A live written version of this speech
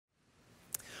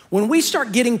When we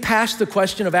start getting past the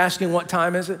question of asking what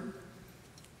time is it,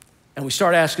 and we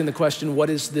start asking the question, what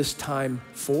is this time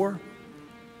for?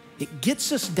 It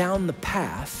gets us down the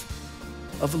path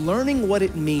of learning what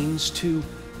it means to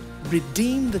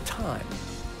redeem the time,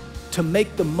 to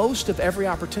make the most of every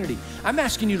opportunity. I'm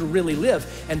asking you to really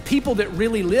live, and people that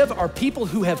really live are people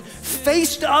who have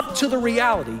faced up to the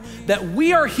reality that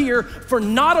we are here for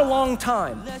not a long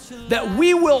time, that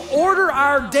we will order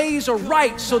our days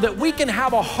aright so that we can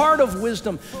have a heart of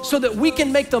wisdom, so that we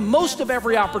can make the most of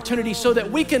every opportunity, so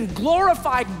that we can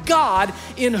glorify God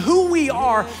in who we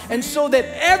are, and so that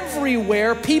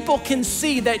everywhere people can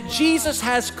see that Jesus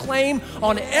has claim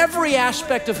on every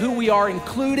aspect of who we are,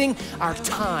 including our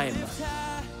time.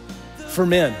 For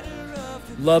men,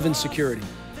 love and security.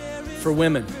 For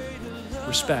women,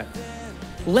 respect.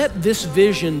 Let this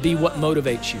vision be what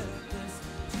motivates you.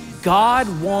 God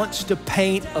wants to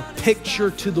paint a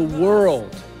picture to the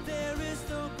world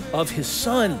of His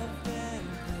Son.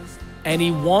 And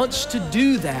He wants to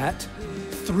do that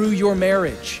through your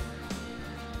marriage.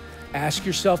 Ask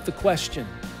yourself the question,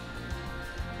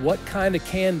 what kind of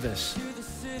canvas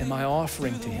am I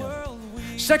offering to Him?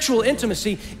 Sexual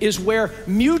intimacy is where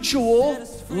mutual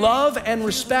love and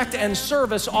respect and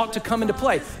service ought to come into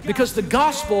play, because the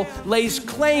gospel lays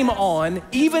claim on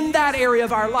even that area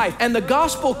of our life. And the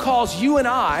gospel calls you and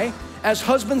I, as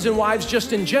husbands and wives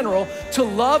just in general, to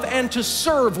love and to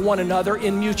serve one another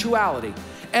in mutuality.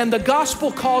 And the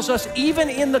gospel calls us, even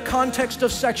in the context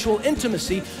of sexual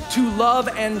intimacy, to love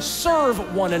and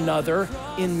serve one another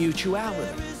in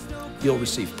mutuality. You'll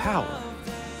receive power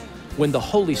when the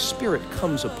Holy Spirit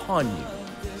comes upon you,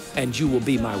 and you will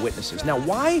be my witnesses. Now,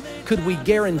 why could we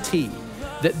guarantee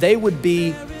that they would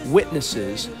be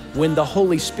witnesses when the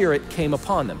Holy Spirit came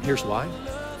upon them? Here's why.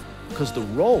 Because the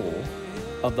role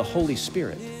of the Holy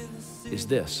Spirit is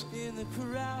this.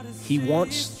 He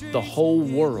wants the whole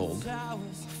world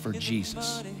for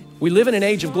Jesus. We live in an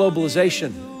age of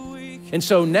globalization. And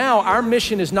so now our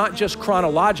mission is not just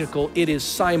chronological, it is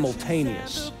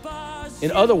simultaneous.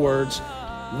 In other words,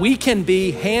 we can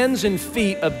be hands and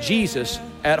feet of Jesus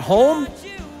at home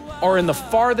or in the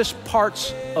farthest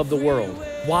parts of the world.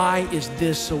 Why is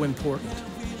this so important?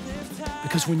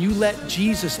 Because when you let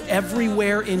Jesus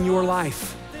everywhere in your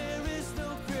life,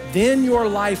 then your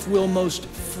life will most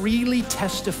freely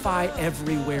testify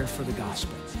everywhere for the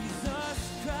gospel.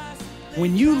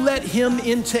 When you let Him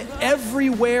into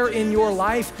everywhere in your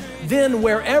life, then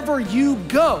wherever you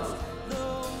go,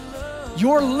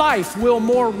 your life will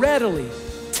more readily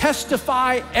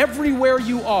testify everywhere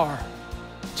you are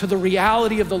to the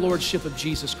reality of the Lordship of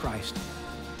Jesus Christ.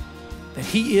 That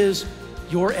He is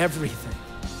your everything.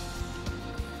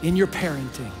 In your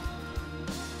parenting,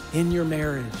 in your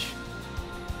marriage,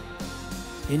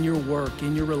 in your work,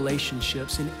 in your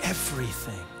relationships, in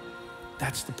everything.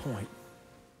 That's the point.